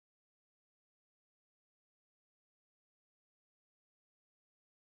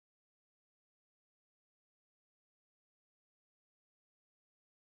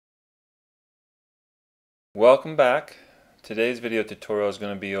Welcome back. Today's video tutorial is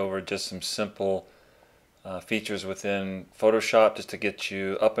going to be over just some simple features within Photoshop just to get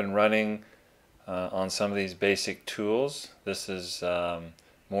you up and running on some of these basic tools. This is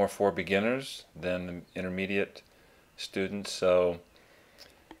more for beginners than the intermediate students. So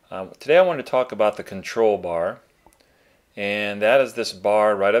today I wanted to talk about the control bar, and that is this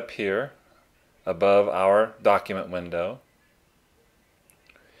bar right up here above our document window.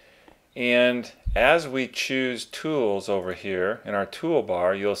 And as we choose tools over here in our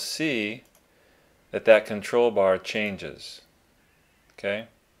toolbar, you'll see that control bar changes. Okay?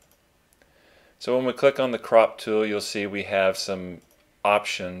 So when we click on the crop tool, you'll see we have some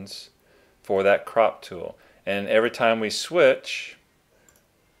options for that crop tool. And every time we switch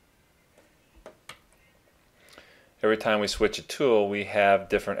a tool, we have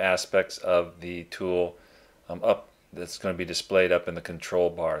different aspects of the tool up that's going to be displayed up in the control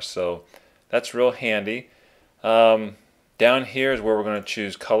bar. So that's real handy. Down here is where we're going to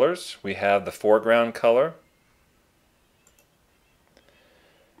choose colors. We have the foreground color,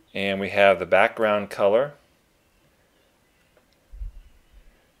 and we have the background color,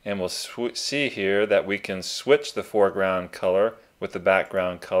 and we'll see here that we can switch the foreground color with the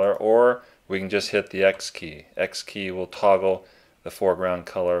background color, or we can just hit the X key. X key will toggle the foreground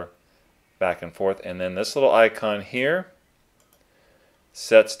color back and forth, and then this little icon here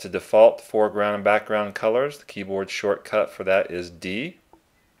sets to default foreground and background colors. The keyboard shortcut for that is D.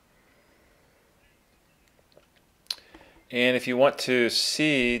 And if you want to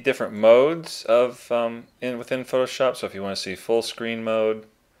see different modes of within Photoshop, so if you want to see full screen mode,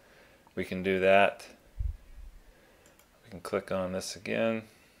 we can do that. We can click on this again.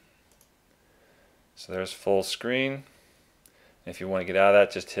 So there's full screen. If you want to get out of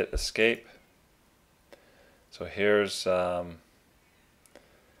that, just hit escape. So here's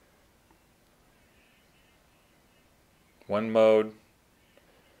one mode.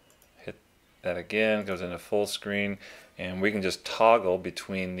 Hit that again, goes into full screen, and we can just toggle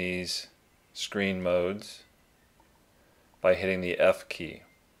between these screen modes by hitting the F key.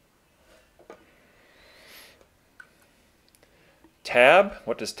 Tab,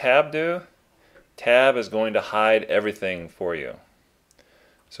 what does tab do? Tab is going to hide everything for you.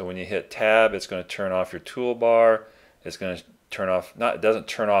 So when you hit tab, it's going to turn off your toolbar. It's going to turn off, it doesn't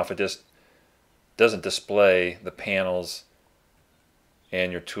turn off, it just doesn't display the panels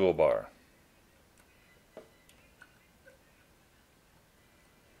and your toolbar.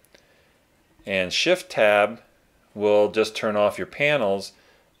 And shift tab will just turn off your panels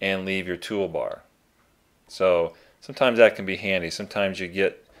and leave your toolbar. So sometimes that can be handy. Sometimes you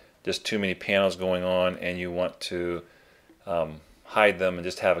get just too many panels going on and you want to hide them and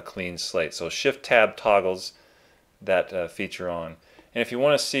just have a clean slate. So shift tab toggles that feature on. And if you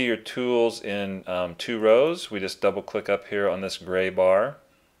want to see your tools in two rows, we just double click up here on this gray bar.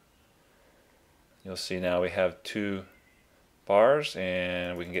 You'll see now we have two bars,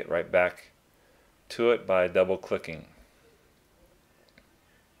 and we can get right back to it by double clicking.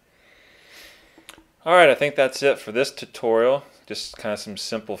 Alright, I think that's it for this tutorial. Just kind of some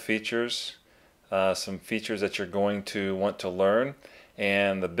simple features. Some features that you're going to want to learn,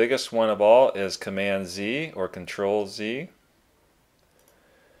 and the biggest one of all is Command Z or Control Z,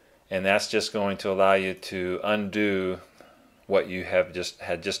 and that's just going to allow you to undo what you have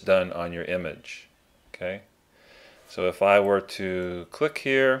just done on your image. Okay, so if I were to click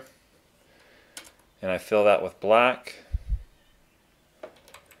here and I fill that with black,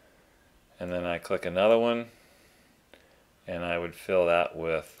 and then I click another one and I would fill that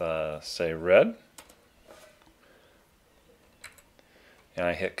with say red, and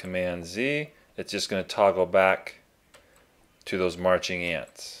I hit Command Z, it's just going to toggle back to those marching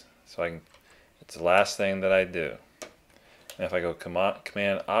ants. So it's the last thing that I do. And if I go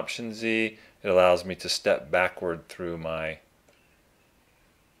Command Option Z, it allows me to step backward through my,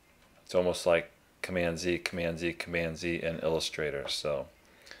 it's almost like Command Z, Command Z, Command Z in Illustrator. So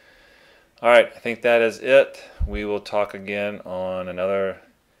alright, I think that is it. We will talk again on another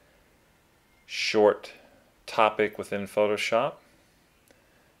short topic within Photoshop,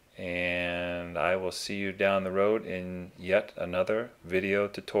 and I will see you down the road in yet another video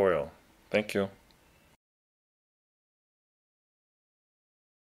tutorial. Thank you.